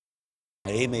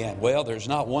Amen. Well, there's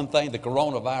not one thing the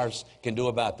coronavirus can do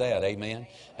about that. Amen.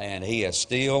 And He is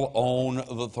still on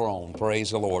the throne.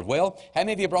 Praise the Lord. Well, how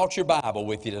many of you brought your Bible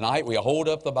with you tonight? We hold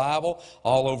up the Bible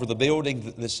all over the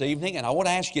building this evening. And I want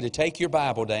to ask you to take your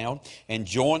Bible down and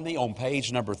join me on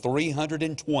page number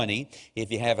 320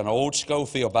 if you have an old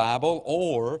Scofield Bible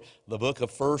or the book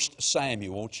of 1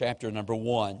 Samuel, chapter number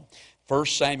 1. 1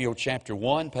 Samuel chapter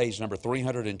 1, page number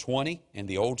 320 in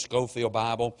the Old Scofield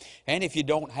Bible. And if you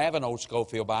don't have an Old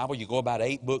Scofield Bible, you go about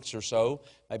 8 books or so,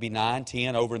 maybe 9,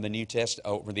 10 over in the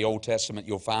over the Old Testament,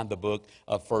 you'll find the book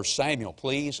of 1 Samuel.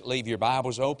 Please leave your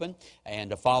Bibles open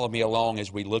and follow me along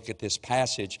as we look at this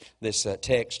passage, this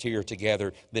text here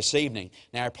together this evening.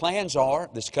 Now, our plans are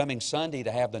this coming Sunday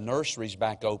to have the nurseries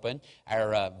back open.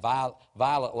 Our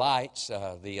violet lights,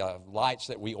 the lights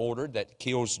that we ordered that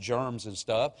kills germs and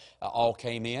stuff, all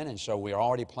came in, and so we're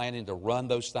already planning to run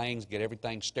those things, get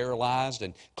everything sterilized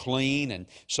and clean and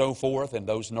so forth in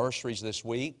those nurseries this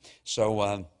week.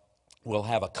 So we'll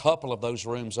have a couple of those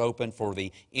rooms open for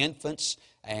the infants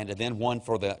and then one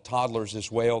for the toddlers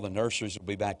as well. The nurseries will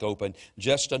be back open.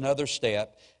 Just another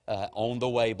step on the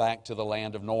way back to the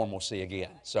land of normalcy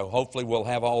again. So hopefully we'll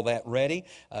have all that ready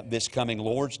this coming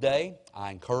Lord's Day.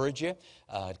 I encourage you,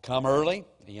 come early.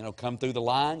 Come through the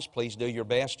lines. Please do your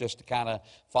best just to kind of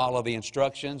follow the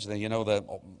instructions,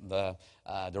 the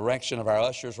direction of our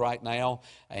ushers right now.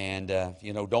 And,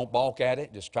 don't balk at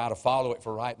it. Just try to follow it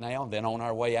for right now. And then on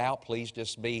our way out, please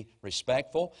just be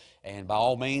respectful. And by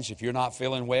all means, if you're not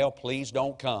feeling well, please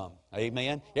don't come.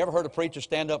 Amen. You ever heard a preacher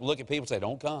stand up and look at people and say,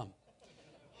 don't come?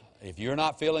 If you're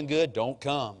not feeling good, don't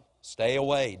come. Stay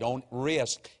away. Don't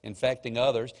risk infecting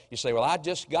others. You say, well, I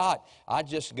just got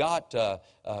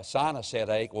sinus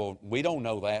headache. Well, we don't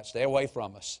know that. Stay away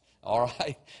from us. All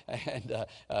right? And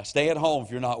stay at home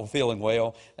if you're not feeling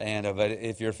well. And but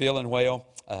if you're feeling well,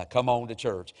 come on to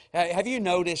church. Have you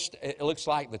noticed it looks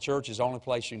like the church is the only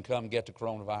place you can come get the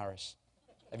coronavirus?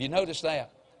 Have you noticed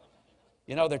that?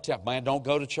 They're telling, man, don't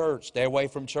go to church. Stay away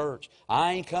from church.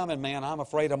 I ain't coming, man. I'm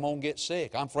afraid I'm going to get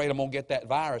sick. I'm afraid I'm going to get that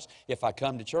virus if I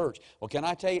come to church. Well, can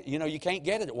I tell you, you can't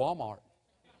get it at Walmart.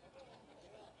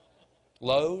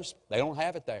 Lowe's, they don't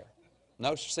have it there.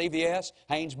 No, CVS,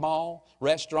 Haynes Mall,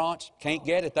 restaurants, can't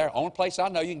get it there. Only place I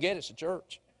know you can get it's a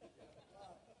church.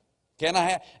 Can I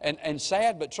have, and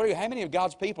sad but true, how many of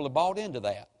God's people have bought into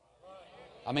that?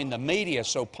 I mean, the media is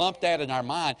so pumped that in our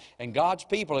mind, and God's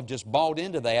people have just bought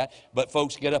into that. But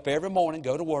folks get up every morning,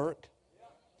 go to work.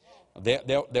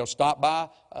 They'll stop by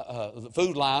the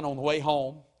food line on the way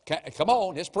home. Come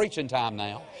on, it's preaching time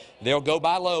now. They'll go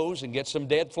by Lowe's and get some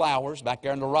dead flowers back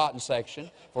there in the rotten section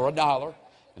for $1.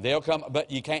 They'll come, but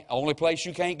you can't. Only place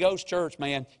you can't go is church,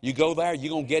 man. You go there,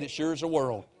 you're gonna get it sure as the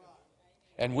world.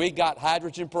 And we got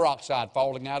hydrogen peroxide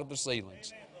falling out of the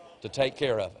ceilings to take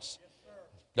care of us.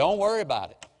 Don't worry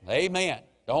about it. Amen.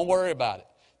 Don't worry about it.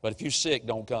 But if you're sick,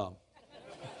 don't come.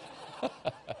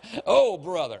 Oh,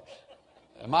 brother.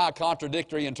 Am I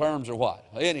contradictory in terms or what?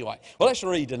 Anyway, well, let's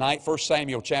read tonight 1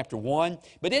 Samuel chapter 1.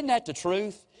 But isn't that the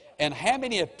truth? And how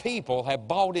many people have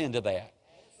bought into that?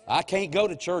 I can't go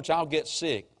to church, I'll get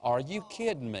sick. Are you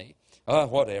kidding me?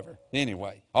 Whatever.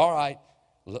 Anyway, all right.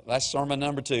 That's sermon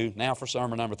number 2. Now for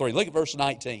sermon number 3. Look at verse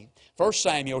 19. 1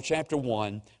 Samuel chapter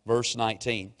 1, verse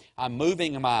 19. I'm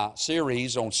moving my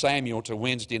series on Samuel to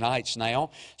Wednesday nights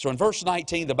now. So in verse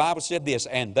 19, the Bible said this,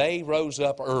 and they rose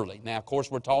up early. Now, of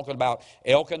course, we're talking about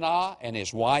Elkanah and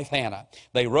his wife Hannah.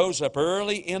 They rose up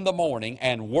early in the morning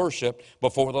and worshiped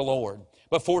before the Lord.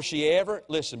 Before she ever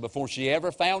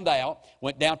found out,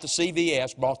 went down to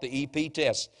CVS, bought the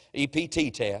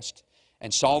EPT test,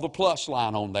 and saw the plus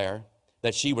line on there,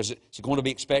 that she's going to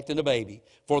be expecting a baby.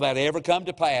 For that ever come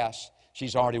to pass,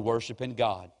 she's already worshiping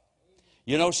God.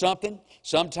 You know something?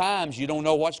 Sometimes you don't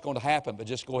know what's going to happen, but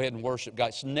just go ahead and worship God.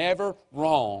 It's never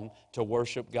wrong to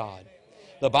worship God.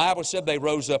 The Bible said they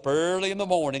rose up early in the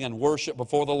morning and worshiped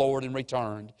before the Lord and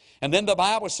returned. And then the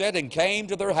Bible said, and came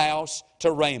to their house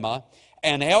to Ramah,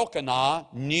 and Elkanah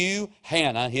knew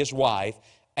Hannah, his wife,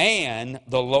 and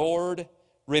the Lord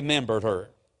remembered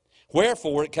her.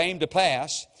 Wherefore it came to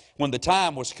pass, when the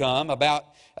time was come, about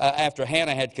after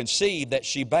Hannah had conceived, that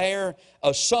she bare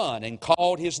a son, and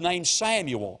called his name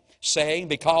Samuel, saying,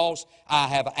 because I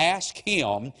have asked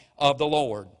him of the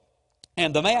Lord.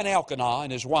 And the man Elkanah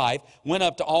and his wife went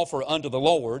up to offer unto the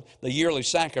Lord the yearly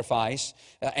sacrifice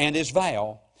and his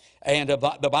vow. And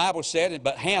the Bible said,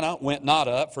 but Hannah went not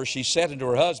up, for she said unto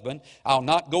her husband, I'll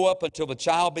not go up until the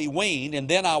child be weaned, and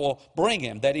then I will bring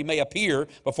him, that he may appear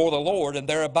before the Lord, and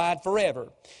there abide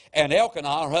forever. And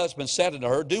Elkanah, her husband, said unto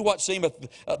her, do what seemeth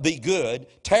thee good,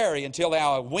 tarry until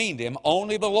thou have weaned him,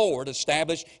 only the Lord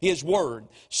establish his word.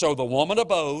 So the woman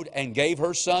abode, and gave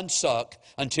her son suck,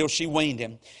 until she weaned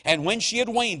him. And when she had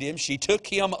weaned him, she took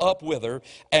him up with her,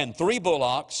 and 3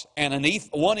 bullocks, and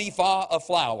 1 ephah of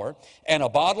flour, and a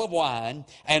bottle of wine,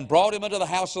 and brought him into the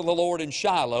house of the Lord in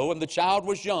Shiloh, and the child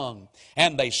was young.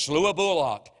 And they slew a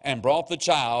bullock, and brought the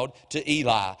child to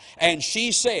Eli. And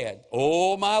she said,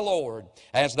 O my Lord,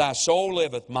 as thy soul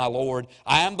liveth, my Lord,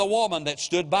 I am the woman that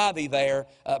stood by thee there,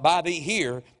 by thee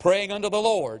here, praying unto the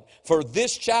Lord. For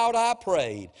this child I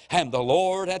prayed, and the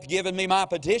Lord hath given me my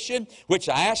petition, which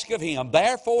I ask of him.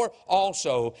 Therefore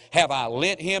also have I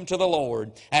lent him to the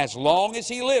Lord. As long as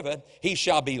he liveth, he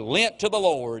shall be lent to the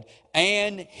Lord.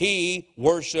 And he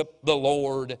worshiped the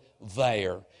Lord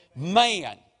there.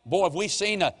 Man, boy, have we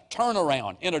seen a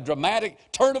turnaround in a dramatic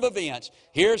turn of events.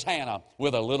 Here's Hannah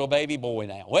with a little baby boy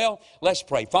now. Well, let's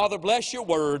pray. Father, bless your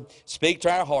word. Speak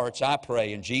to our hearts, I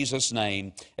pray, in Jesus'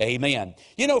 name. Amen.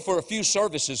 You know, for a few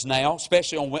services now,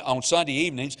 especially on Sunday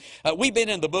evenings, we've been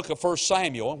in the book of 1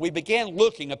 Samuel. We began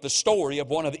looking at the story of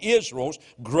one of Israel's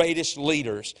greatest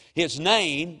leaders. His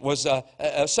name was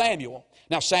Samuel.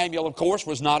 Now, Samuel, of course,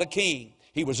 was not a king.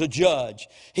 He was a judge.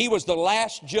 He was the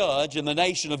last judge in the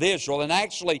nation of Israel and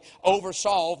actually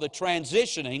oversaw the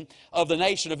transitioning of the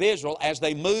nation of Israel as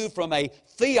they moved from a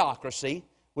theocracy,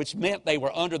 which meant they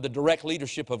were under the direct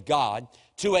leadership of God,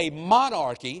 to a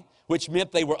monarchy, which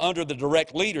meant they were under the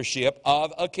direct leadership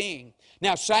of a king.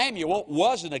 Now, Samuel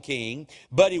wasn't a king,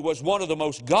 but he was one of the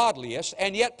most godliest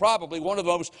and yet probably one of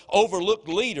the most overlooked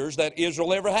leaders that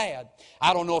Israel ever had.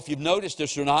 I don't know if you've noticed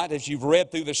this or not as you've read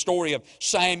through the story of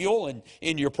Samuel and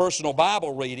in your personal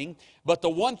Bible reading, but the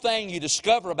one thing you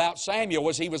discover about Samuel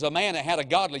was he was a man that had a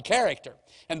godly character.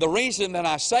 And the reason that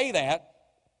I say that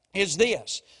is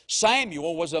this: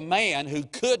 Samuel was a man who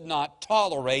could not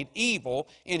tolerate evil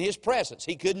in his presence.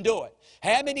 He couldn't do it.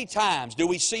 How many times do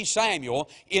we see Samuel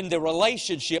in the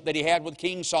relationship that he had with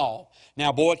King Saul?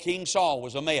 Now, boy, King Saul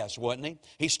was a mess, wasn't he?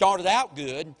 He started out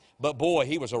good, but boy,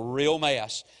 he was a real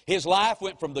mess. His life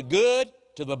went from the good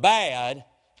to the bad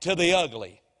to the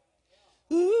ugly.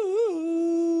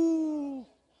 Ooh.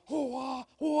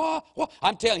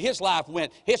 I'm telling you, his life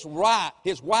went, his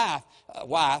life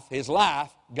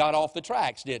got off the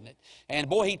tracks, didn't it? And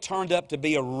boy, he turned up to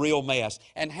be a real mess.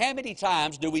 And how many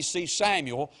times do we see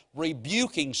Samuel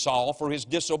rebuking Saul for his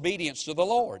disobedience to the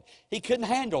Lord? He couldn't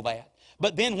handle that.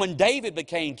 But then when David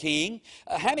became king,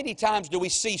 how many times do we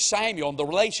see Samuel and the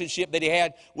relationship that he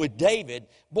had with David?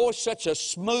 Boy, such a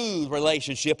smooth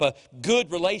relationship, a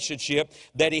good relationship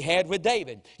that he had with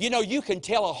David. You know, you can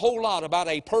tell a whole lot about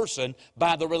a person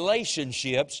by the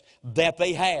relationships that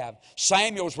they have.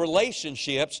 Samuel's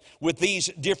relationships with these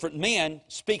different men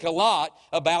speak a lot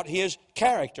about his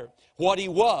character, what he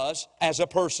was as a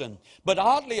person. But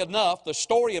oddly enough, the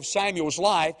story of Samuel's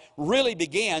life really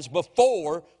begins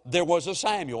before there was a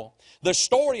Samuel. The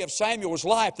story of Samuel's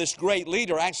life, this great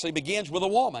leader, actually begins with a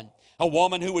woman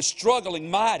who was struggling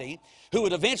mighty, who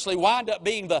would eventually wind up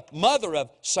being the mother of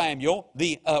Samuel,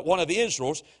 one of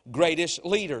Israel's greatest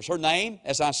leaders. Her name,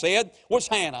 as I said, was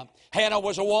Hannah. Hannah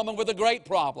was a woman with a great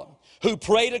problem, who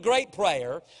prayed a great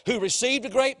prayer, who received a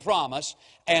great promise,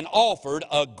 and offered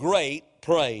a great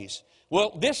praise.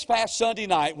 Well, this past Sunday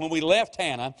night when we left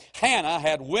Hannah, Hannah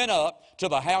had went up to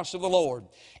the house of the Lord.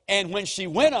 And when she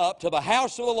went up to the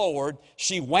house of the Lord,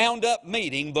 she wound up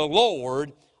meeting the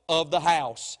Lord of the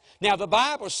house. Now, the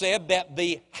Bible said that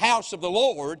the house of the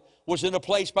Lord was in a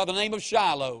place by the name of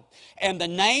Shiloh. And the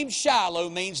name Shiloh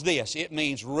means this: it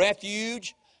means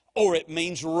refuge or it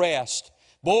means rest.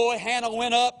 Boy, Hannah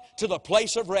went up to the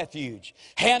place of refuge.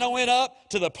 Hannah went up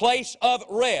to the place of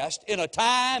rest in a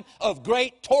time of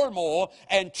great turmoil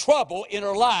and trouble in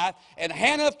her life. And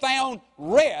Hannah found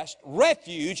rest,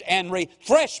 refuge, and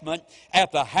refreshment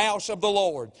at the house of the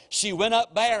Lord. She went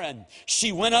up barren.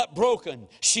 She went up broken.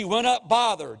 She went up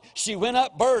bothered. She went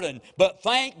up burdened. But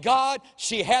thank God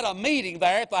she had a meeting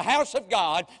there at the house of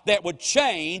God that would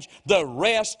change the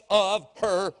rest of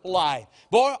her life.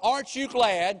 Boy, aren't you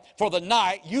glad for the night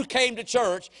tonight you came to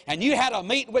church and you had a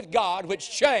meeting with God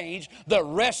which changed the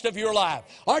rest of your life.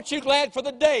 Aren't you glad for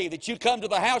the day that you come to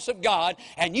the house of God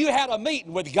and you had a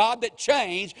meeting with God that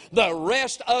changed the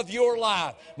rest of your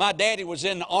life? My daddy was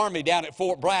in the Army down at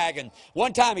Fort Bragg, and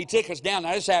one time he took us down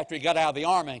there, this after he got out of the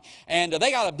Army, and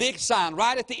they got a big sign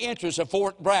right at the entrance of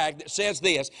Fort Bragg that says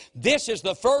this is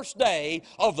the first day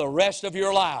of the rest of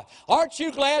your life. Aren't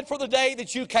you glad for the day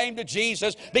that you came to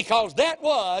Jesus? Because that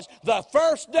was the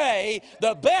first day,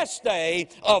 the best day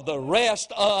of the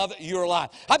rest of your life.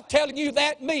 I'm telling you,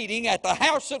 that meeting at the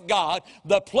house of God,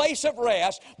 the place of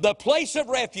rest, the place of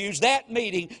refuge, that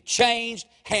meeting changed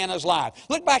Hannah's life.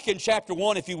 Look back in chapter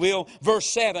 1, if you will, verse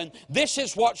 7. This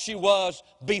is what she was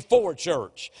before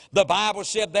church. The Bible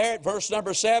said there at verse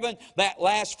number 7, that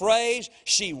last phrase,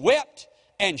 she wept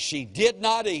and she did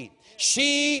not eat.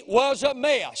 She was a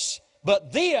mess.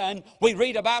 But then we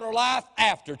read about her life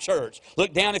after church.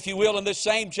 Look down, if you will, in this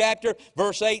same chapter,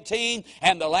 verse 18,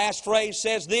 and the last phrase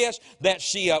says this, that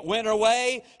she went her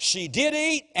way, she did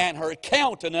eat, and her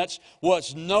countenance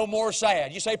was no more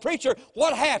sad. You say, preacher,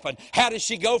 what happened? How did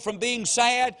she go from being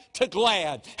sad to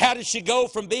glad? How did she go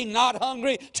from being not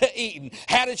hungry to eating?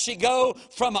 How did she go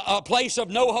from a place of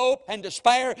no hope and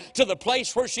despair to the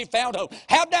place where she found hope?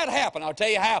 How'd that happen? I'll tell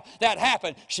you how that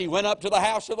happened. She went up to the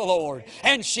house of the Lord,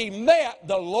 and she met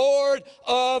the Lord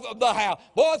of the house.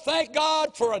 Boy, thank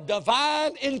God for a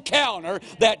divine encounter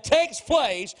that takes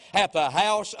place at the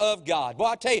house of God. Boy,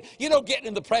 I tell you, getting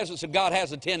in the presence of God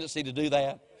has a tendency to do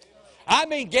that. I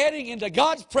mean, getting into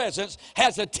God's presence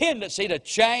has a tendency to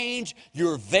change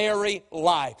your very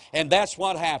life. And that's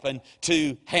what happened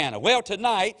to Hannah. Well,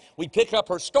 tonight, we pick up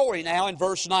her story now in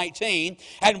verse 19.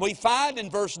 And we find in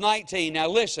verse 19, now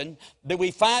listen, that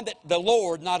we find that the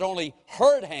Lord not only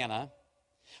heard Hannah,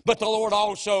 but the Lord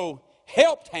also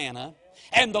helped Hannah,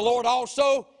 and the Lord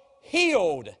also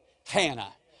healed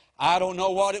Hannah. I don't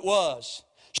know what it was.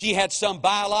 She had some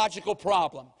biological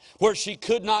problem where she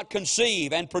could not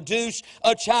conceive and produce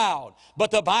a child. But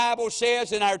the Bible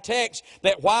says in our text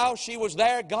that while she was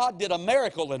there, God did a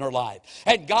miracle in her life.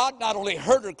 And God not only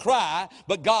heard her cry,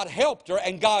 but God helped her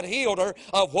and God healed her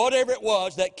of whatever it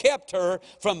was that kept her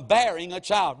from bearing a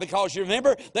child. Because you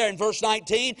remember there in verse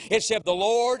 19, it said the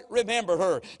Lord remembered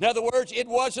her. In other words, it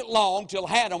wasn't long till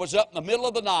Hannah was up in the middle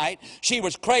of the night. She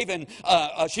was craving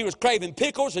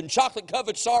pickles and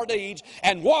chocolate-covered sardines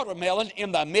and watermelon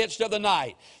in the midst of the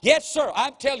night. Yes, sir,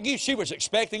 I'm telling you, she was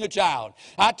expecting a child.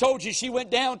 I told you she went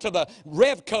down to the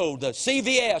Revco, the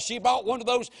CVS. She bought one of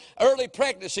those early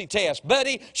pregnancy tests.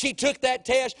 Buddy, she took that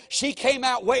test. She came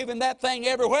out waving that thing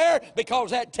everywhere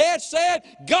because that test said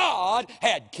God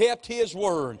had kept His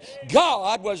word.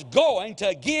 God was going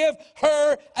to give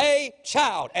her a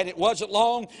child. And it wasn't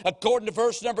long, according to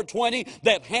verse number 20,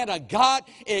 that Hannah got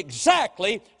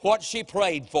exactly what she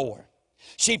prayed for.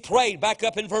 She prayed back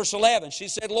up in verse 11. She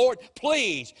said, Lord,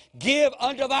 please give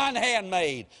unto thine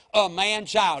handmaid a man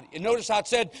child. And notice I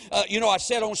said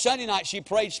on Sunday night she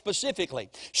prayed specifically.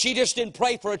 She just didn't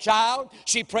pray for a child.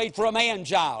 She prayed for a man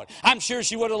child. I'm sure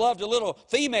she would have loved a little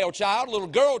female child, a little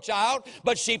girl child,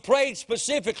 but she prayed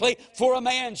specifically for a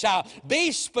man child.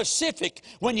 Be specific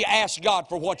when you ask God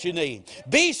for what you need.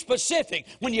 Be specific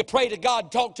when you pray to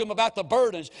God, talk to Him about the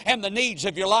burdens and the needs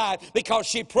of your life, because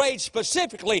she prayed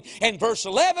specifically in verse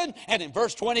 11, and in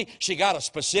verse 20, she got a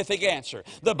specific answer.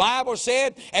 The Bible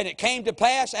said, and it came to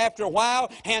pass after a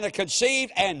while, Hannah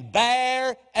conceived and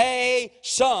bare a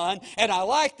son. And I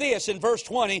like this in verse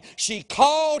 20, she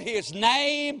called his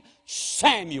name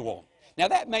Samuel. Now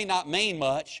that may not mean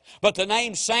much, but the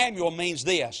name Samuel means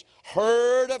this,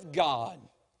 heard of God.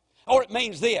 Or it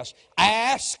means this,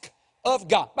 ask of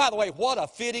God. By the way, what a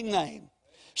fitting name.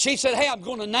 She said, hey, I'm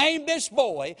going to name this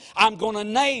boy, I'm going to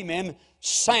name him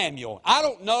Samuel. I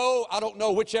don't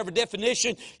know whichever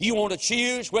definition you want to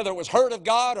choose, whether it was heard of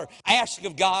God or ask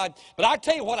of God. But I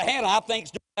tell you what Hannah, I think,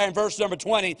 is doing there in verse number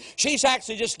 20. She's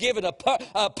actually just given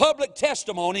a public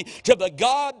testimony to the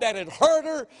God that had heard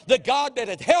her, the God that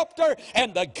had helped her,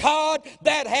 and the God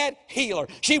that had healed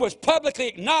her. She was publicly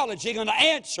acknowledging an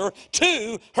answer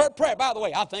to her prayer. By the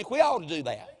way, I think we ought to do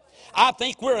that. I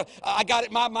think I got it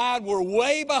in my mind, we're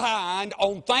way behind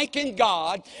on thanking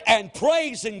God and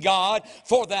praising God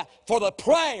for the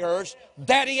prayers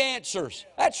that He answers.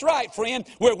 That's right, friend.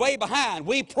 We're way behind.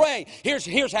 We pray.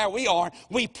 Here's how we are.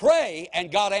 We pray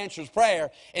and God answers prayer.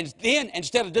 And then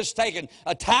instead of just taking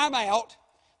a time out,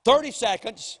 30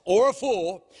 seconds or a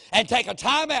full, and take a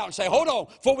time out and say, hold on,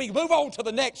 before we move on to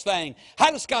the next thing,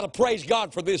 I just got to praise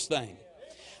God for this thing.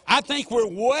 I think we're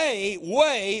way,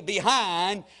 way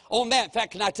behind on that. In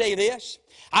fact, can I tell you this?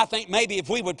 I think maybe if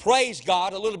we would praise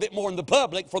God a little bit more in the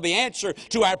public for the answer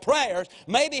to our prayers,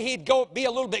 maybe He'd be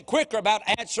a little bit quicker about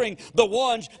answering the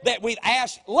ones that we've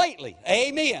asked lately.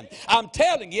 Amen. I'm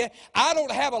telling you, I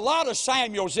don't have a lot of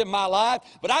Samuels in my life,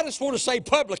 but I just want to say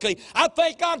publicly, I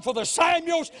thank God for the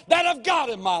Samuels that I've got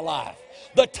in my life.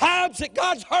 The times that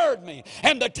God's heard me,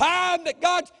 and the time that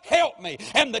God's helped me,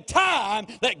 and the time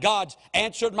that God's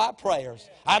answered my prayers.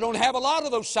 I don't have a lot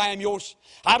of those Samuels.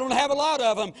 I don't have a lot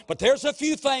of them, but there's a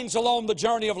few things along the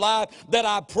journey of life that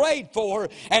I prayed for,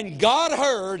 and God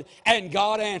heard, and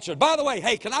God answered. By the way,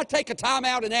 hey, can I take a time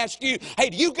out and ask you, hey,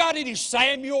 do you got any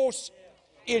Samuels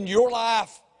in your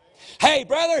life? Hey,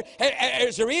 brother,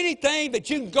 is there anything that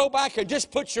you can go back and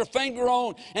just put your finger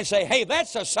on and say, hey,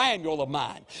 that's a Samuel of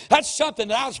mine. That's something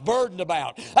that I was burdened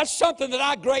about. That's something that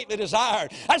I greatly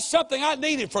desired. That's something I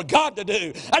needed for God to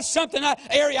do. That's something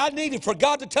area I needed for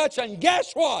God to touch. And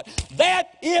guess what?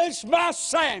 That is my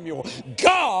Samuel.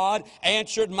 God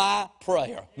answered my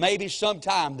prayer. Maybe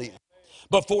sometime then,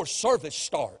 before service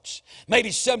starts,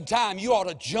 maybe sometime you ought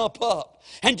to jump up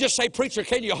and just say, preacher,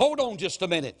 can you hold on just a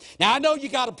minute? Now, I know you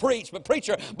got to preach, but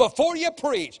preacher, before you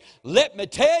preach, let me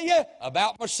tell you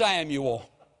about my Samuel.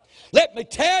 Let me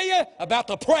tell you about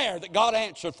the prayer that God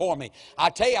answered for me. I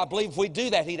tell you, I believe if we do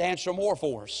that, He'd answer more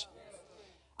for us.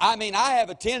 I mean, I have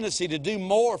a tendency to do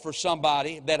more for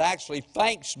somebody that actually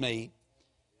thanks me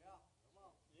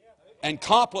and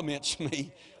compliments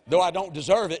me, though I don't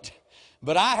deserve it.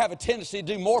 But I have a tendency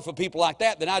to do more for people like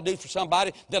that than I do for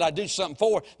somebody that I do something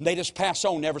for, and they just pass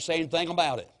on, never say anything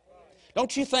about it.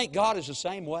 Don't you think God is the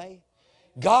same way?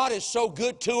 God is so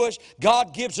good to us.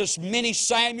 God gives us many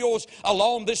Samuels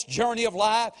along this journey of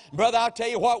life. Brother, I'll tell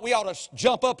you what, we ought to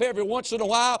jump up every once in a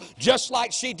while, just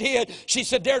like she did. She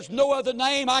said, there's no other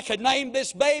name I could name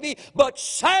this baby but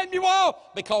Samuel,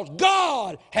 because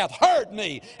God hath heard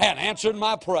me and answered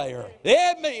my prayer.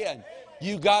 Amen.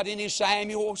 You got any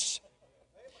Samuels?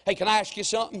 Hey, can I ask you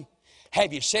something?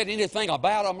 Have you said anything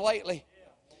about them lately?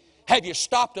 Have you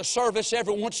stopped a service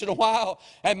every once in a while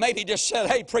and maybe just said,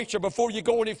 hey, preacher, before you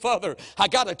go any further, I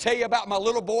got to tell you about my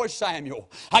little boy Samuel.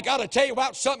 I got to tell you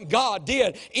about something God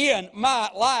did in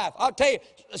my life. I'll tell you,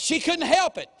 she couldn't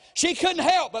help it. She couldn't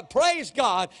help but praise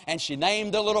God, and she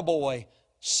named the little boy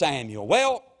Samuel.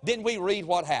 Well, then we read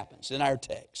what happens in our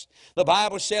text. The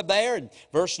Bible said there in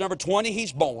verse number 20,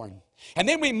 he's born. And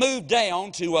then we move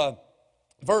down to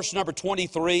verse number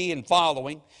 23 and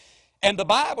following. And the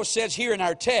Bible says here in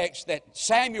our text that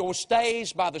Samuel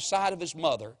stays by the side of his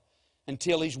mother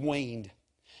until he's weaned.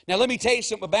 Now let me tell you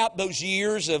something about those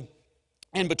years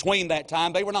in between that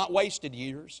time. They were not wasted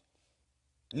years.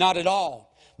 Not at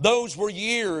all. Those were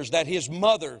years that his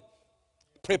mother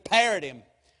prepared him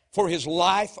for his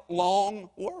lifelong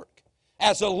work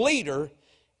as a leader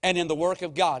and in the work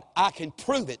of God. I can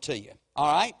prove it to you.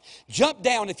 All right? Jump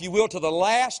down, if you will, to the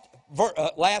last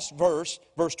verse,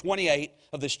 verse 28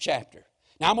 of this chapter.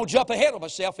 Now, I'm going to jump ahead of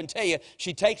myself and tell you,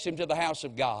 she takes him to the house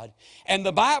of God. And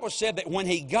the Bible said that when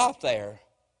he got there,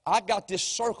 I got this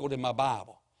circled in my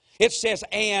Bible. It says,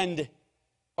 and,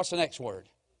 what's the next word?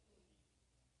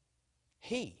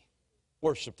 He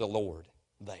worshiped the Lord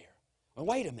there. Well,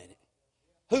 wait a minute.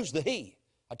 Who's the he?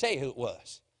 I'll tell you who it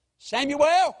was.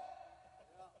 Samuel.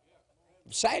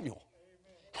 Samuel.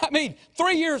 I mean,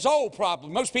 3 years old probably.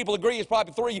 Most people agree he's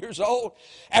probably 3 years old.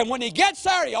 And when he gets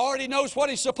there, he already knows what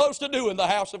he's supposed to do in the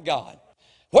house of God.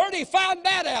 Where did he find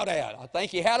that out at? I think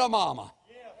he had a mama.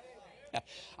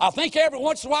 I think every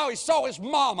once in a while he saw his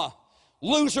mama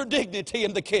lose her dignity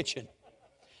in the kitchen.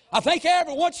 I think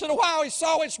every once in a while he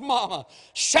saw his mama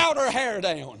shout her hair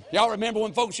down. Y'all remember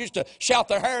when folks used to shout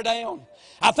their hair down?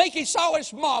 I think he saw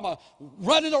his mama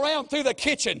running around through the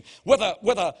kitchen with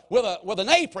an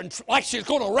apron like she's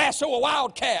going to lasso a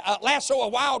wild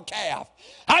calf.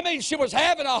 I mean, she was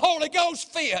having a Holy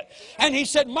Ghost fit. And he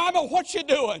said, Mama, what you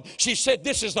doing? She said,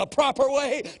 this is the proper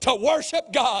way to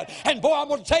worship God. And boy, I'm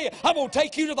going to tell you, I'm going to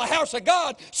take you to the house of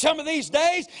God some of these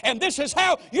days, and this is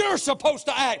how you're supposed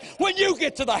to act when you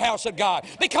get to the house of God.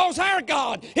 Because our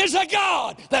God is a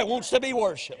God that wants to be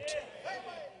worshiped.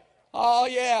 Oh,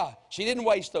 yeah. She didn't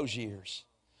waste those years,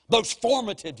 those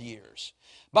formative years.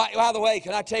 By the way,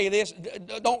 can I tell you this?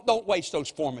 Don't waste those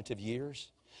formative years.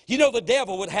 You know, the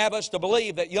devil would have us to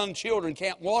believe that young children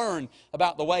can't learn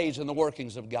about the ways and the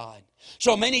workings of God.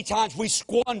 So many times we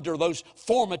squander those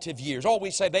formative years. Oh,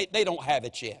 we say they don't have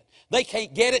it yet. They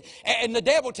can't get it. And the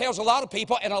devil tells a lot of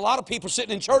people, and a lot of people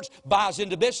sitting in church buys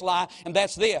into this lie, and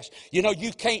that's this. You know,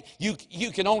 you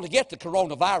can only get the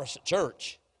coronavirus at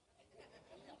church.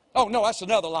 Oh, no, that's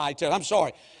another lie too. I'm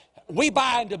sorry. We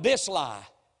buy into this lie.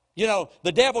 You know,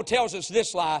 the devil tells us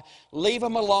this lie: leave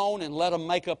them alone and let them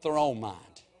make up their own mind.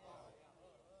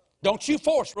 Don't you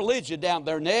force religion down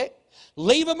their neck.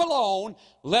 Leave them alone.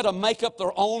 Let them make up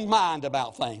their own mind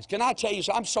about things. Can I tell you,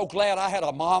 I'm so glad I had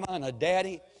a mama and a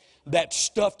daddy that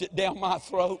stuffed it down my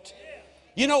throat.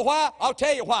 You know why? I'll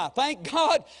tell you why. Thank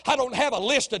God I don't have a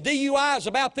list of DUIs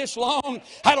about this long.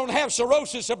 I don't have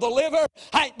cirrhosis of the liver.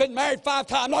 I ain't been married 5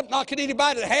 times. I'm not knocking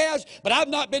anybody that has, but I've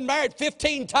not been married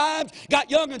 15 times.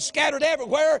 Got young and scattered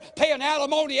everywhere, paying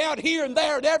alimony out here and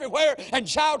there and everywhere, and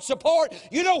child support.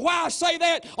 You know why I say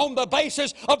that? On the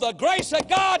basis of the grace of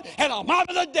God and a mom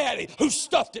and a daddy who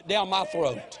stuffed it down my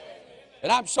throat.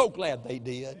 And I'm so glad they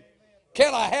did.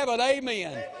 Can I have an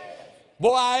amen?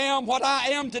 Boy, I am what I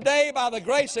am today by the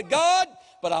grace of God,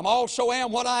 but I'm also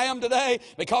am what I am today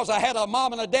because I had a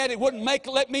mom and a daddy wouldn't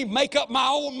let me make up my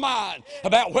own mind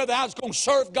about whether I was going to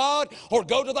serve God or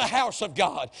go to the house of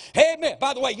God. Amen.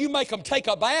 By the way, you make them take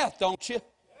a bath, don't you?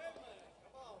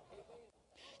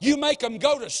 You make them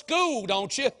go to school,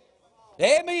 don't you?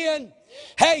 Amen.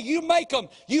 Hey, you make them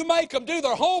do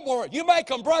their homework. You make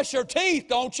them brush their teeth,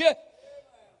 don't you?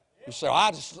 You say, I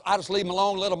just leave them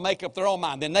alone, let them make up their own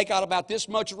mind. Then they got about this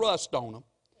much rust on them.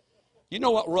 You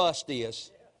know what rust is?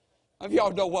 How many of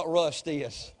y'all know what rust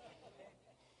is?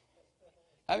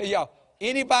 How many of y'all,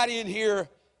 anybody in here,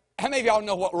 how many of y'all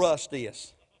know what rust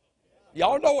is?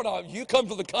 Y'all know what, you come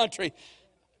to the country,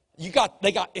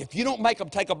 if you don't make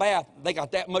them take a bath, they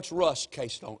got that much rust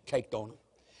caked on them.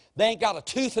 They ain't got a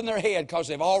tooth in their head because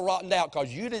they've all rotted out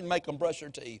because you didn't make them brush their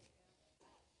teeth.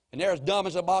 And they're as dumb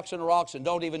as a box of rocks and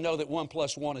don't even know that 1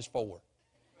 + 1 is 4.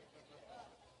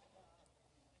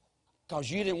 Because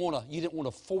you didn't want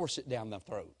to force it down their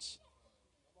throats.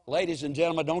 Ladies and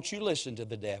gentlemen, don't you listen to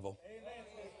the devil.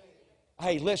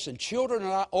 Hey, listen, children are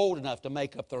not old enough to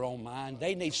make up their own mind.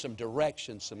 They need some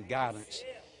direction, some guidance.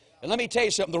 And let me tell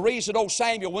you something. The reason old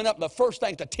Samuel went up the first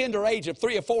thing at the tender age of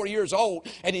 3 or 4 years old,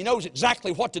 and he knows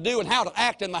exactly what to do and how to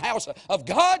act in the house of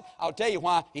God, I'll tell you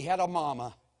why. He had a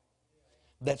mama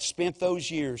that spent those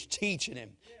years teaching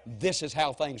him this is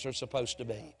how things are supposed to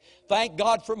be. Thank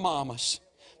God for mamas.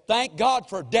 Thank God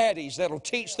for daddies that'll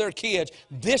teach their kids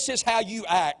this is how you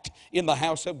act in the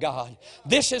house of God.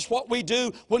 This is what we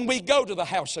do when we go to the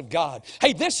house of God.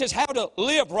 Hey, this is how to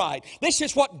live right. This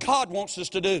is what God wants us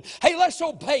to do. Hey, let's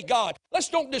obey God. Let's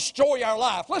don't destroy our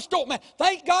life.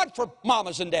 Thank God for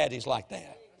mamas and daddies like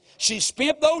that. She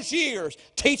spent those years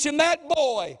teaching that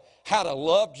boy how to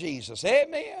love Jesus.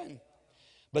 Amen.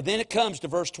 But then it comes to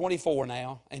verse 24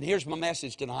 now, and here's my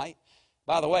message tonight.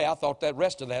 By the way, I thought that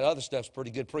rest of that other stuff's pretty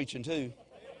good preaching too.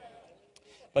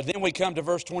 But then we come to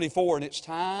verse 24, and it's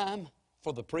time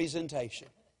for the presentation.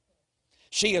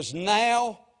 She is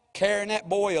now carrying that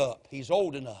boy up. He's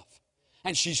old enough.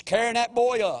 And she's carrying that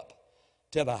boy up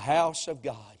to the house of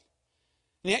God.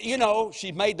 You know,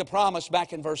 she made the promise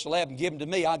back in verse 11, give him to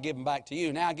me, I'll give him back to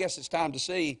you. Now I guess it's time to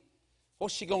see,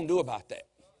 what's she going to do about that?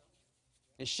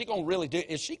 Is she going to really do it?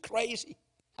 Is she crazy?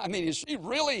 I mean, is she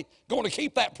really going to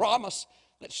keep that promise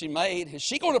that she made? Is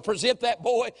she going to present that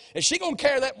boy? Is she going to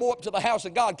carry that boy up to the house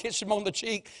of God, kiss him on the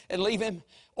cheek, and leave him?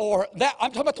 Or that,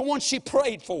 I'm talking about the one she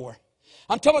prayed for.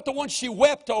 I'm talking about the one she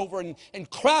wept over and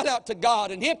cried out to God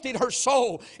and emptied her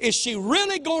soul. Is she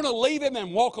really going to leave him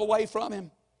and walk away from him?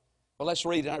 Well, let's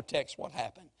read in our text what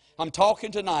happened. I'm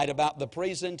talking tonight about the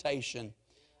presentation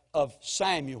of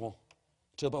Samuel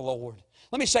to the Lord.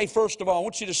 Let me say, first of all, I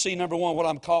want you to see, number one, what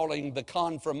I'm calling the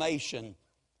confirmation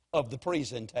of the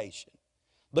presentation.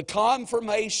 The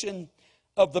confirmation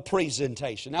of the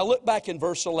presentation. Now look back in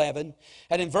verse 11.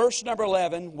 And in verse number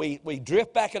 11, we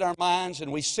drift back in our minds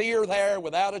and we see her there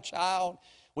without a child.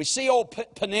 We see old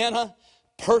Peninnah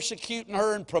persecuting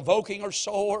her and provoking her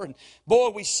sore. And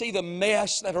boy, we see the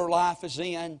mess that her life is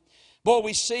in. Boy,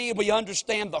 we see and we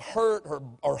understand the hurt.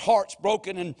 Her heart's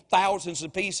broken in thousands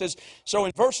of pieces. So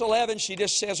in verse 11, she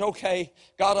just says, okay,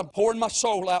 God, I'm pouring my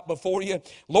soul out before you.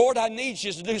 Lord, I need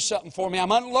you to do something for me.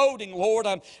 I'm unloading, Lord.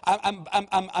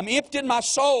 I'm emptying my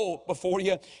soul before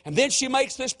you. And then she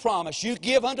makes this promise. You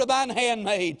give unto thine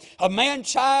handmaid a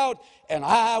man-child, and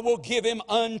I will give him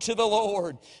unto the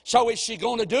Lord. So is she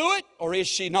going to do it or is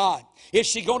she not? Is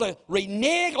she going to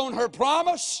renege on her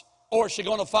promise? Or is she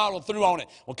going to follow through on it?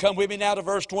 Well, come with me now to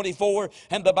verse 24.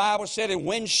 And the Bible said, and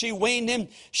when she weaned him,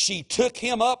 she took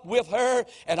him up with her,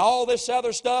 and all this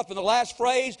other stuff. And the last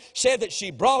phrase said that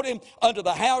she brought him unto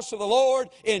the house of the Lord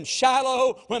in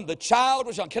Shiloh when the child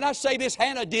was young. Can I say this?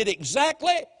 Hannah did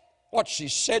exactly what she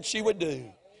said she would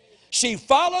do. She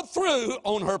followed through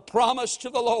on her promise to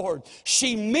the Lord.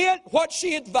 She meant what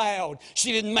she had vowed.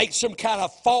 She didn't make some kind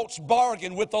of false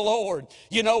bargain with the Lord,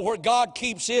 you know, where God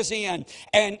keeps His end.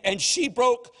 And she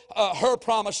broke her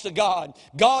promise to God.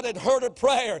 God had heard her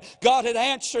prayer. God had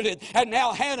answered it. And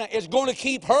now Hannah is going to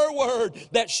keep her word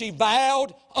that she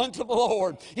vowed unto the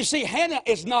Lord. You see, Hannah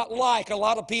is not like a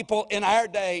lot of people in our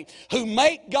day who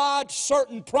make God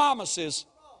certain promises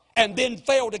and then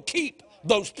fail to keep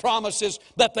those promises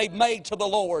that they've made to the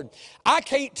Lord. I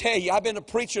can't tell you, I've been a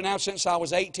preacher now since I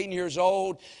was 18 years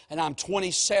old, and I'm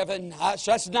 27.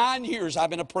 So that's 9 years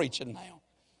I've been a preaching now.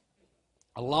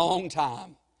 A long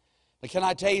time. But can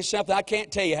I tell you something? I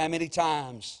can't tell you how many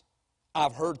times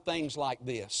I've heard things like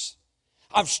this.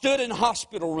 I've stood in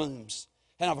hospital rooms,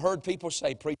 and I've heard people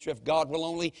say, "Preacher, if God will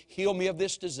only heal me of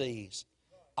this disease,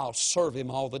 I'll serve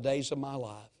Him all the days of my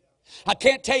life." I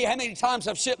can't tell you how many times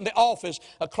I've sit in the office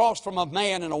across from a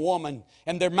man and a woman,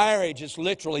 and their marriage is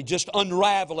literally just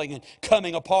unraveling and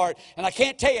coming apart. And I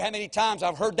can't tell you how many times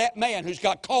I've heard that man who's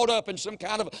got caught up in some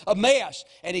kind of a mess,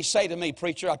 and he say to me,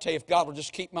 "Preacher, I tell you, if God will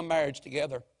just keep my marriage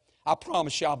together, I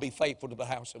promise you I'll be faithful to the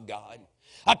house of God."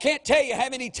 I can't tell you how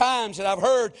many times that I've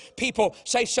heard people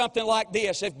say something like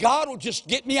this: "If God will just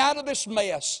get me out of this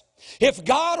mess, if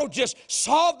God will just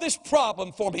solve this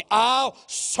problem for me, I'll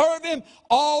serve Him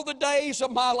all the days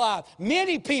of my life."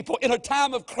 Many people in a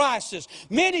time of crisis,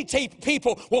 many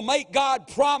people will make God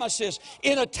promises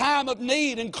in a time of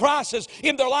need and crisis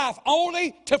in their life,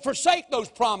 only to forsake those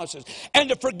promises and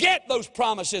to forget those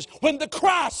promises when the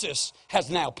crisis has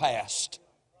now passed.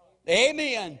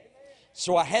 Amen.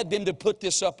 So I had them to put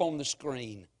this up on the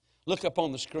screen. Look up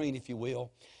on the screen, if you will.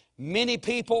 Many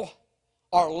people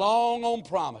are long on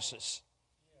promises,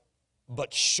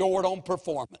 but short on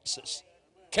performances.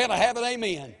 Can I have an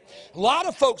amen? A lot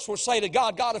of folks will say to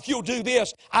God, "God, if you'll do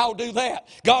this, I'll do that.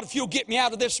 God, if you'll get me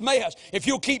out of this mess, if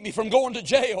you'll keep me from going to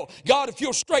jail. God, if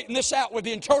you'll straighten this out with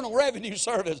the Internal Revenue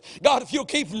Service. God, if you'll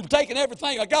keep from taking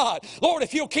everything I got. Lord,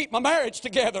 if you'll keep my marriage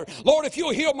together. Lord, if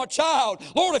you'll heal my child.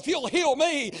 Lord, if you'll heal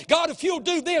me. God, if you'll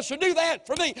do this or do that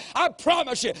for me. I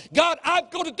promise you, God, I'm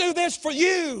going to do this for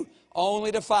you."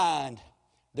 Only to find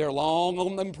they're long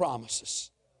on them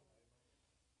promises,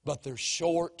 but they're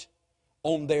short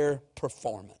on their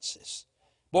performances.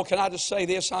 Boy, can I just say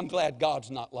this? I'm glad God's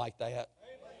not like that.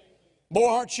 Boy,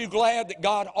 aren't you glad that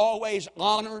God always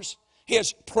honors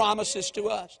His promises to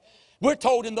us? We're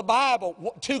told in the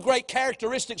Bible, two great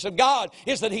characteristics of God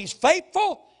is that He's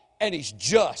faithful and He's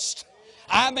just.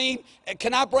 I mean,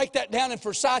 can I break that down in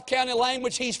Forsyth County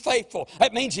language? He's faithful.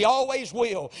 That means He always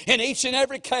will. In each and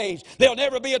every case, there'll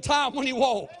never be a time when He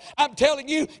won't. I'm telling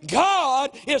you, God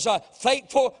is a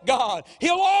faithful God.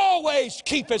 He'll always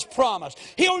keep His promise.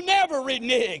 He'll never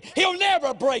renege. He'll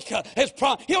never break His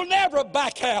promise. He'll never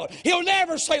back out. He'll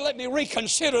never say, "Let me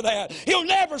reconsider that." He'll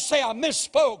never say, "I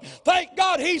misspoke." Thank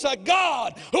God He's a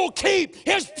God who'll keep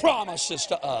His promises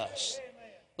to us.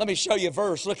 Let me show you a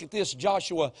verse. Look at this,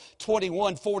 Joshua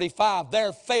 21:45.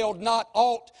 "There failed not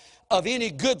aught of any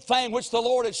good thing which the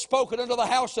Lord had spoken unto the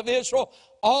house of Israel.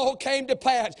 All came to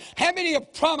pass." How many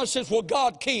promises will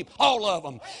God keep? All of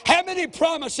them. How many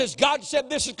promises God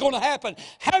said this is going to happen?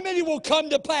 How many will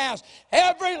come to pass?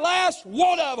 Every last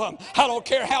one of them. I don't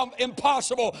care how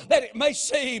impossible that it may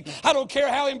seem. I don't care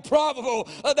how improbable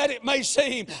that it may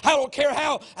seem. I don't care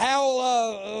how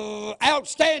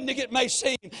outstanding it may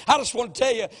seem. I just want to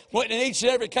tell you, in each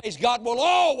and every case, God will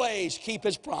always keep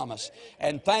His promise.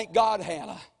 And thank God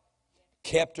Hannah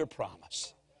kept her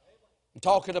promise. I'm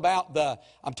talking about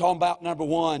number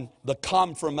one, the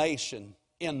confirmation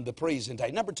in the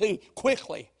presentation. Number two,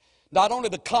 quickly, not only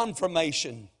the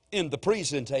confirmation in the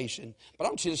presentation, but I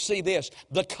want you to see this,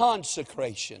 the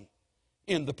consecration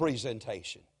in the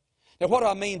presentation. Now, what do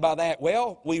I mean by that?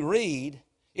 Well, we read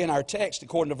in our text,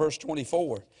 according to verse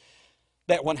 24,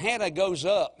 that when Hannah goes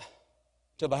up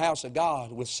to the house of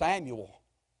God with Samuel,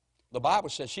 the Bible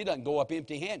says she doesn't go up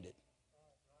empty-handed.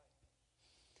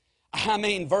 I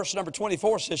mean, verse number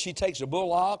 24 says she takes a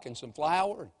bullock and some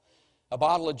flour, a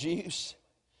bottle of juice.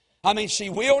 I mean, she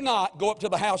will not go up to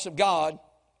the house of God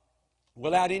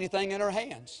without anything in her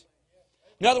hands.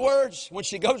 In other words, when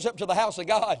she goes up to the house of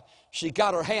God, she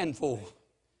got her hand full.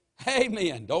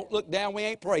 Amen. Don't look down. We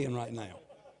ain't praying right now.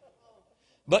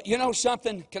 But you know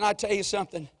something? Can I tell you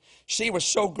something? She was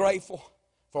so grateful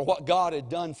for what God had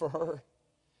done for her,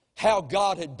 how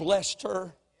God had blessed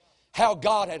her, how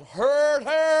God had heard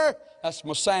her. That's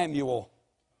my Samuel.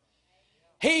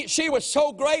 She was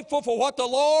so grateful for what the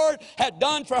Lord had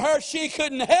done for her, she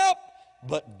couldn't help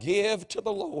but give to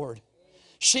the Lord.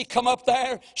 She come up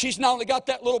there. She's not only got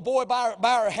that little boy by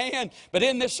her hand, but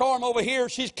in this arm over here,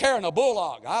 she's carrying a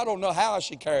bullock. I don't know how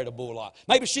she carried a bullock.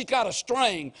 Maybe she's got a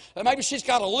string. Maybe she's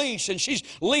got a leash, and she's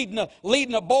leading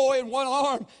a boy in one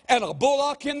arm and a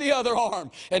bullock in the other arm.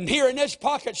 And here in this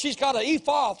pocket, she's got an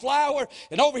ephah of flour,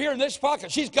 and over here in this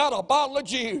pocket, she's got a bottle of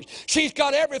juice. She's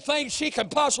got everything she can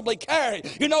possibly carry.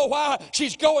 You know why?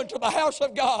 She's going to the house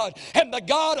of God, and the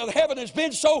God of heaven has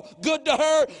been so good to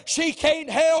her, she can't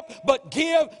help but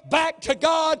give back to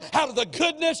God out of the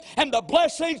goodness and the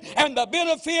blessings and the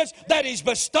benefits that He's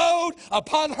bestowed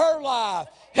upon her life.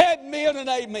 Amen and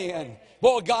amen.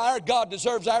 Boy, God, our God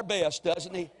deserves our best,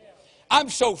 doesn't He? I'm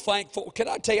so thankful. Can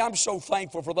I tell you, I'm so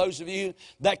thankful for those of you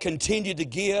that continue to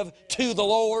give to the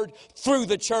Lord through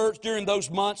the church during those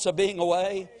months of being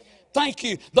away. Thank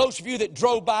you. Those of you that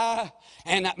drove by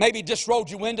and maybe just rolled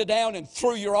your window down and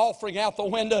threw your offering out the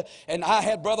window. And I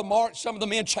had Brother Mark, some of the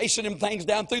men chasing them things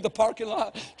down through the parking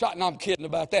lot. No, I'm kidding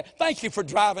about that. Thank you for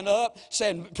driving up,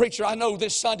 saying, Preacher, I know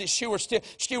this Sunday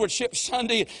Stewardship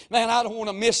Sunday. Man, I don't want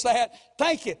to miss that.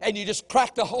 Thank you. And you just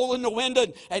cracked a hole in the window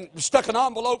and stuck an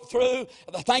envelope through.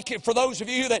 Thank you for those of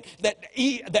you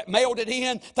that mailed it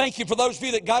in. Thank you for those of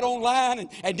you that got online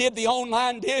and did the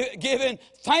online giving.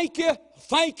 Thank you.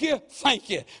 Thank you, thank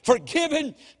you for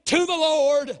giving to the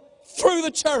Lord through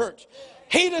the church.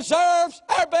 He deserves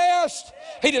our best.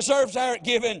 He deserves our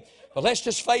giving. But let's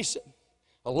just face it,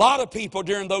 a lot of people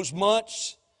during those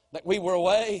months that we were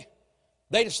away,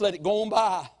 they just let it go on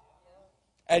by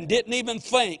and didn't even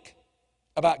think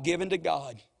about giving to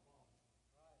God.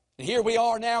 And here we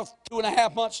are now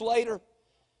 2.5 months later,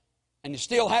 and you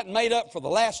still hadn't made up for the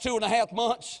last 2.5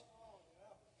 months.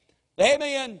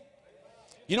 Amen.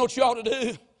 You know what you ought to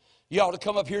do? You ought to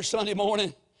come up here Sunday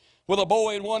morning with a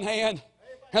boy in one hand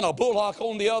and a bullock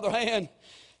on the other hand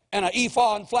and an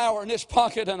ephah and flour in this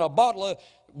pocket and a bottle of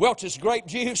Welch's grape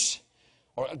juice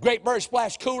or a Great Berry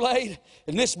Splash Kool-Aid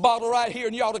in this bottle right here,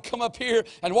 and you ought to come up here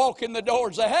and walk in the door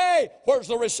and say, hey, where's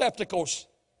the receptacles?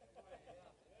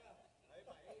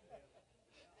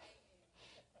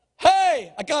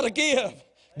 Hey, I got to give.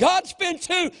 God's been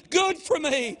too good for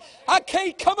me. I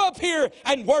can't come up here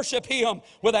and worship Him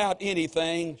without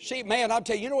anything. I'll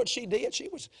tell you, you know what she did?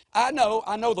 I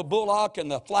know the bullock and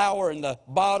the flour and the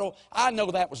bottle. I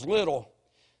know that was little.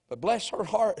 But bless her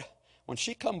heart, when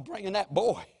she come bringing that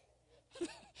boy,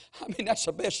 I mean, that's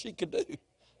the best she could do.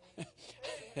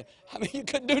 I mean, you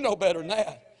couldn't do no better than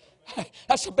that.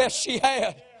 That's the best she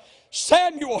had.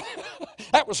 Samuel,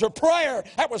 that was her prayer.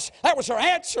 That was her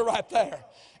answer right there.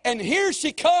 And here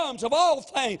she comes, of all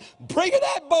things, bringing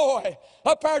that boy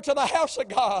up there to the house of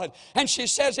God. And she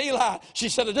says, Eli, she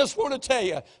said, I just want to tell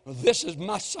you, this is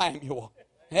my Samuel.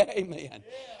 Amen.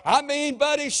 I mean,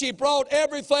 buddy, she brought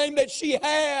everything that she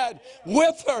had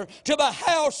with her to the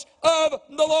house of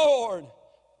the Lord.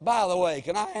 By the way,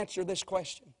 can I answer this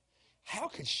question? How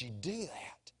could she do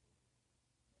that?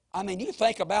 I mean, you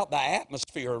think about the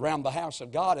atmosphere around the house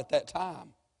of God at that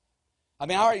time. I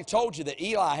mean, I already told you that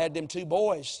Eli had them 2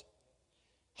 boys,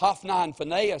 Hophni and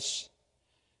Phinehas.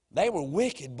 They were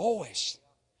wicked boys.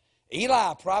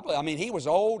 Eli he was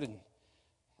old, and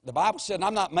the Bible said, and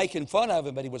I'm not making fun of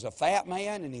him, but he was a fat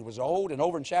man, and he was old, and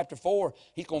over in chapter 4,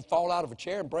 he's going to fall out of a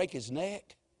chair and break his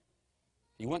neck.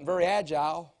 He wasn't very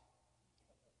agile.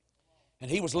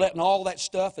 And he was letting all that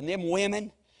stuff, and them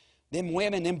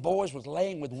boys was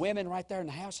laying with women right there in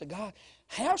the house of God.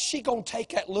 How's she going to take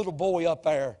that little boy up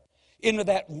there into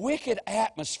that wicked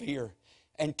atmosphere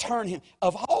and turn him,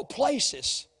 of all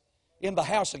places, in the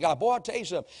house of God? Boy, I'll tell you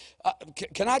something.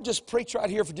 Can I just preach right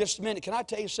here for just a minute? Can I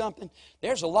tell you something?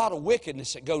 There's a lot of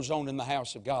wickedness that goes on in the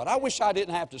house of God. I wish I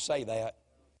didn't have to say that.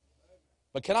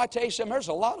 But can I tell you something? There's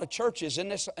a lot of churches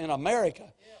in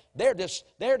America. They're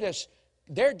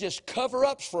just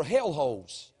cover-ups for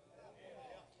hellholes.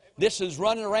 This is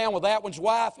running around with that one's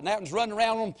wife, and that one's running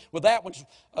around with that one's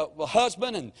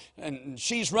husband, and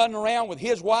she's running around with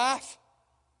his wife.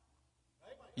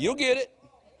 You'll get it.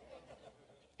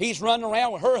 He's running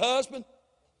around with her husband.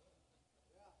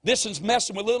 This one's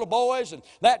messing with little boys, and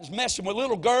that one's messing with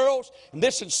little girls, and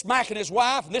this one's smacking his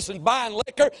wife, and this one's buying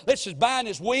liquor, this one's buying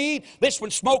his weed, this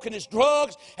one's smoking his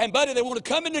drugs, and buddy, they want to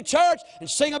come into church and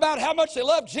sing about how much they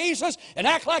love Jesus and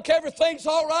act like everything's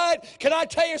all right. Can I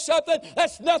tell you something?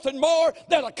 That's nothing more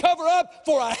than a cover-up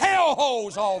for a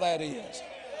hellhole's all that is.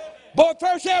 Boy, if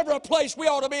there's ever a place we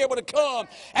ought to be able to come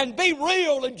and be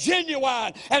real and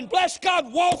genuine and bless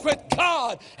God, walk with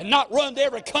God, and not run to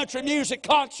every country music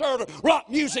concert or rock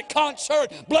music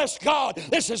concert. Bless God,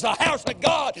 this is the house of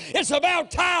God. It's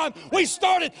about time we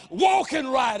started walking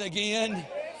right again.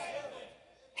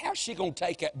 How's she going to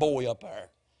take that boy up there?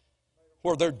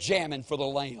 where they're jamming for the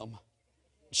lamb,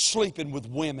 sleeping with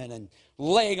women and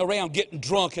laying around getting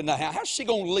drunk in the house. How's she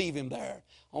going to leave him there?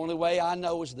 Only way I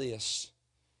know is this.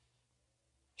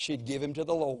 She'd give him to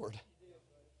the Lord.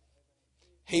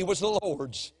 He was the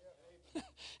Lord's.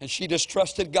 And she just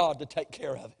trusted God to take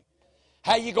care of him.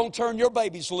 How you going to turn your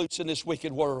babies loose in this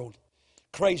wicked world?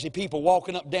 Crazy people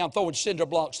walking up and down, throwing cinder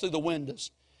blocks through the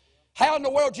windows. How in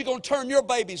the world are you going to turn your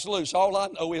babies loose? All I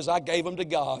know is I gave them to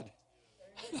God.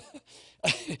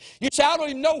 You say, I don't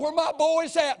even know where my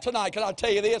boy's at tonight. Can I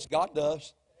tell you this? God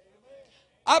does.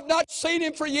 I've not seen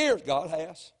him for years. God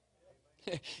has.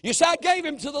 You say, I gave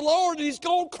him to the Lord and he's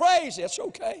going crazy. That's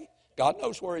okay. God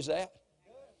knows where he's at.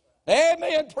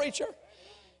 Amen, preacher.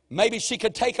 Maybe she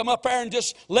could take him up there and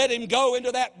just let him go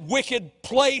into that wicked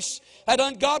place, that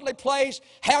ungodly place.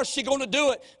 How's she going to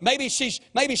do it? Maybe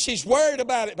she's worried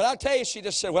about it. But I tell you, she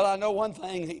just said, well, I know one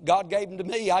thing. God gave him to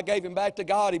me. I gave him back to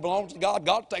God. He belongs to God.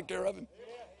 God will take care of him.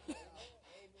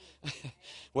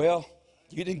 Well,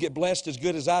 you didn't get blessed as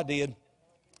good as I did,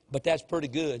 but that's pretty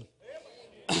good.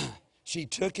 She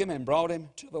took him and brought him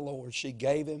to the Lord. She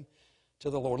gave him to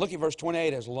the Lord. Look at verse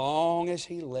 28. As long as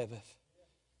he liveth,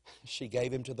 she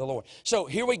gave him to the Lord. So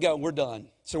here we go. We're done.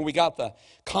 So we got the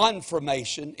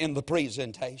confirmation in the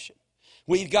presentation.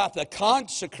 We've got the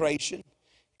consecration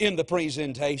in the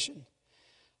presentation.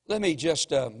 Let me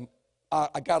just,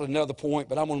 I got another point,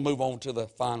 but I'm going to move on to the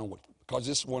final one because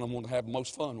this is one I'm going to have the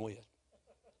most fun with.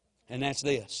 And that's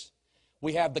this.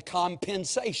 We have the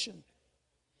compensation.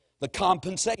 The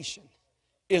compensation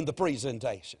in the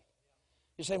presentation.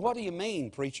 You say, what do you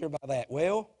mean, preacher, by that?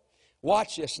 Well,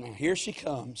 watch this now. Here she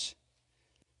comes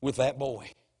with that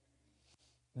boy.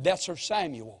 That's her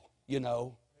Samuel, you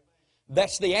know.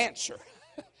 That's the answer.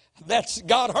 That's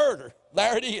God heard her.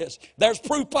 There it is. There's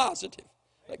proof positive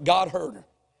that God heard her.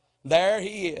 There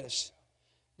he is.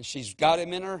 And she's got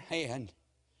him in her hand.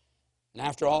 And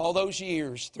after all those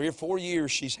years, 3 or 4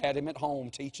 years, she's had him at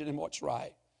home teaching him what's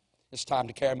right. It's time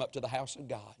to carry him up to the house of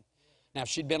God. Now, if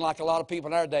she'd been like a lot of people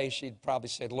in our day, she'd probably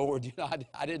said, Lord, you know,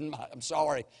 I'm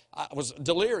sorry. I was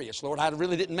delirious, Lord. I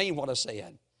really didn't mean what I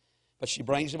said. But she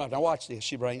brings him up. Now, watch this.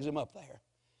 She brings him up there.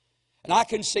 And I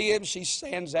can see him. She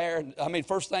stands there. And, I mean,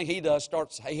 first thing he does,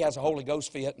 he has a Holy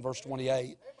Ghost fit in verse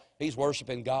 28. He's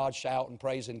worshiping God, shouting,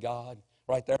 praising God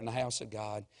right there in the house of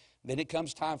God. Then it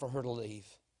comes time for her to leave.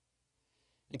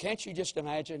 And can't you just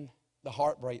imagine the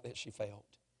heartbreak that she felt?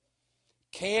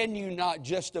 Can you not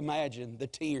just imagine the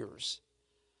tears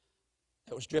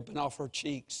that was dripping off her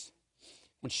cheeks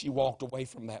when she walked away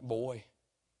from that boy?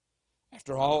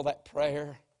 After all that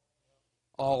prayer,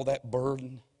 all that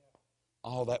burden,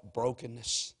 all that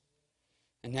brokenness.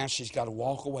 And now she's got to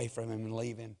walk away from him and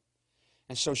leave him.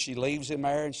 And so she leaves him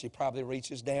there and she probably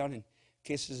reaches down and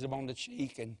kisses him on the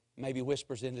cheek and maybe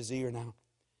whispers in his ear, now,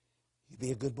 you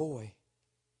be a good boy.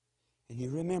 And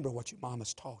you remember what your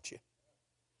mama's taught you.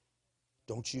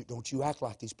 Don't you act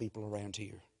like these people around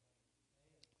here.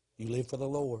 You live for the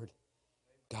Lord.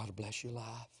 God will bless your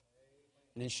life.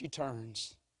 And then she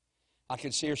turns. I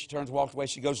can see her. She turns, walks away.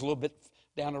 She goes a little bit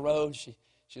down the road.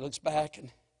 She looks back, and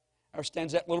there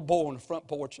stands that little boy on the front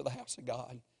porch of the house of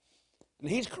God. And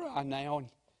he's crying now, and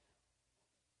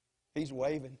he's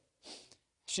waving.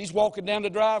 She's walking down the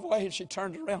driveway, and she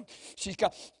turns around. She's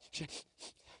got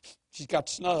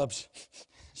snubs.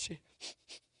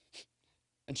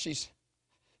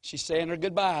 She's saying her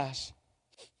goodbyes.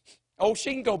 Oh,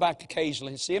 she can go back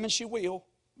occasionally and see him, and she will,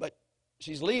 but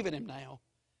she's leaving him now.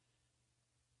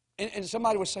 And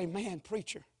somebody would say, man,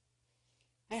 preacher,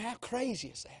 man, how crazy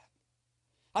is that?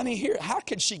 I mean, how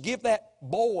could she give that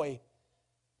boy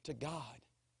to God?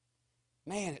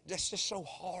 Man, that's just so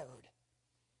hard.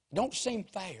 It don't seem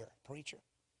fair, preacher.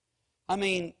 I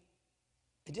mean,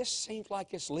 it just seems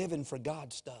like it's living for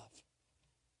God stuff.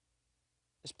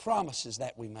 It's promises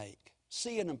that we make.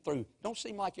 Seeing them through. Don't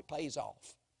seem like it pays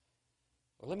off.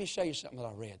 Well, let me show you something that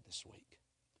I read this week.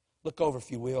 Look over, if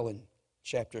you will, in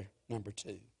chapter number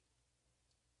 2.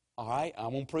 All right,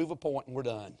 I'm going to prove a point and we're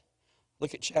done.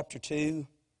 Look at chapter 2,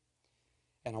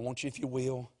 and I want you, if you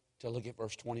will, to look at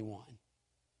verse 21.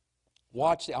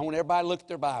 Watch it. I want everybody to look at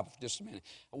their Bible for just a minute.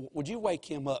 Would you wake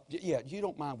him up? Yeah, you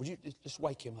don't mind. Would you just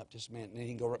wake him up just a minute, and then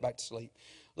he can go right back to sleep.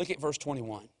 Look at verse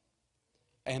 21.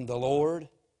 And the Lord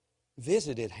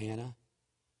visited Hannah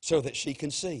so that she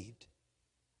conceived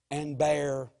and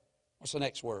bare, what's the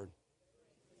next word?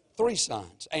 3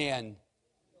 sons. And,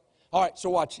 all right, so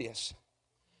watch this.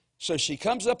 So she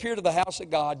comes up here to the house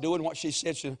of God doing what she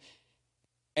said she,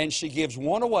 and she gives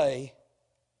one away,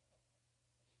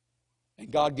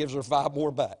 and God gives her 5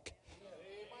 more back.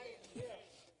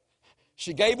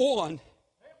 She gave one,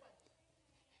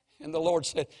 And the Lord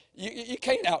said, you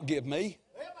can't outgive me.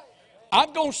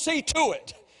 I'm going to see to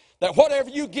it that whatever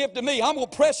you give to me, I'm going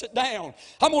to press it down.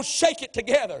 I'm going to shake it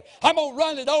together. I'm going to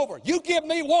run it over. You give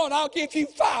me one, I'll give you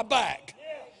 5 back.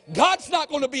 God's not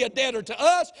going to be a debtor to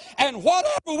us. And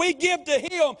whatever we give to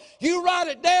Him, you write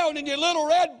it down in your little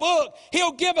red book.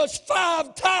 He'll give us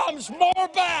 5 times more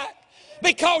back,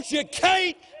 because you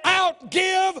can't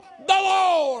outgive the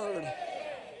Lord.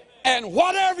 And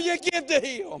whatever you give to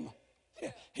Him,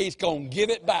 He's going to give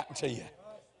it back to you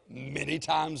many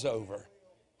times over.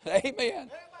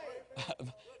 Amen.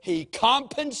 He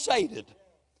compensated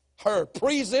her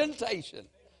presentation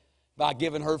by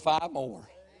giving her 5 more.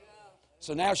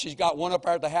 So now she's got 1 up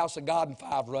there at the house of God and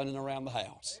 5 running around the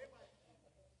house.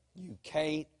 You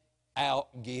can't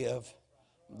outgive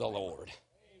the Lord.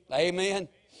 Amen.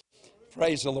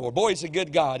 Praise the Lord. Boy, He's a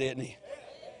good God, isn't He?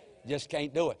 Just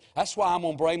can't do it. That's why I'm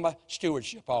going to bring my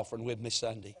stewardship offering with me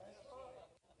Sunday.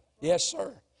 Yes,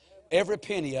 sir. Every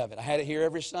penny of it. I had it here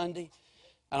every Sunday.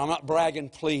 And I'm not bragging,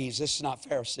 please. This is not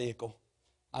pharisaical.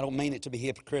 I don't mean it to be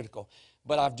hypocritical.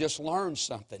 But I've just learned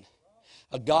something.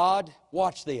 A God,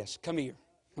 watch this. Come here.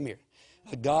 Come here.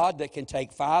 A God that can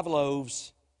take 5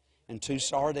 loaves and 2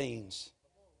 sardines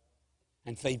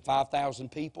and feed 5,000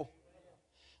 people.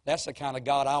 That's the kind of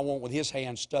God I want, with His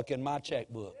hand stuck in my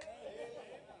checkbook.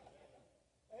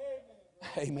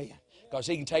 Amen. Because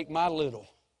He can take my little.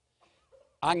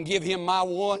 I can give Him my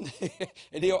 1,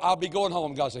 and I'll be going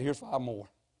home. God said, here's 5 more.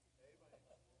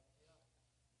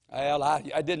 Well,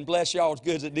 I didn't bless y'all as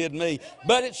good as it did me,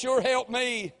 but it sure helped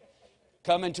me.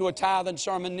 Coming to a tithing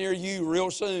sermon near you real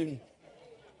soon.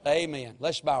 Amen.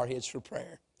 Let's bow our heads for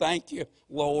prayer. Thank you,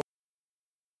 Lord.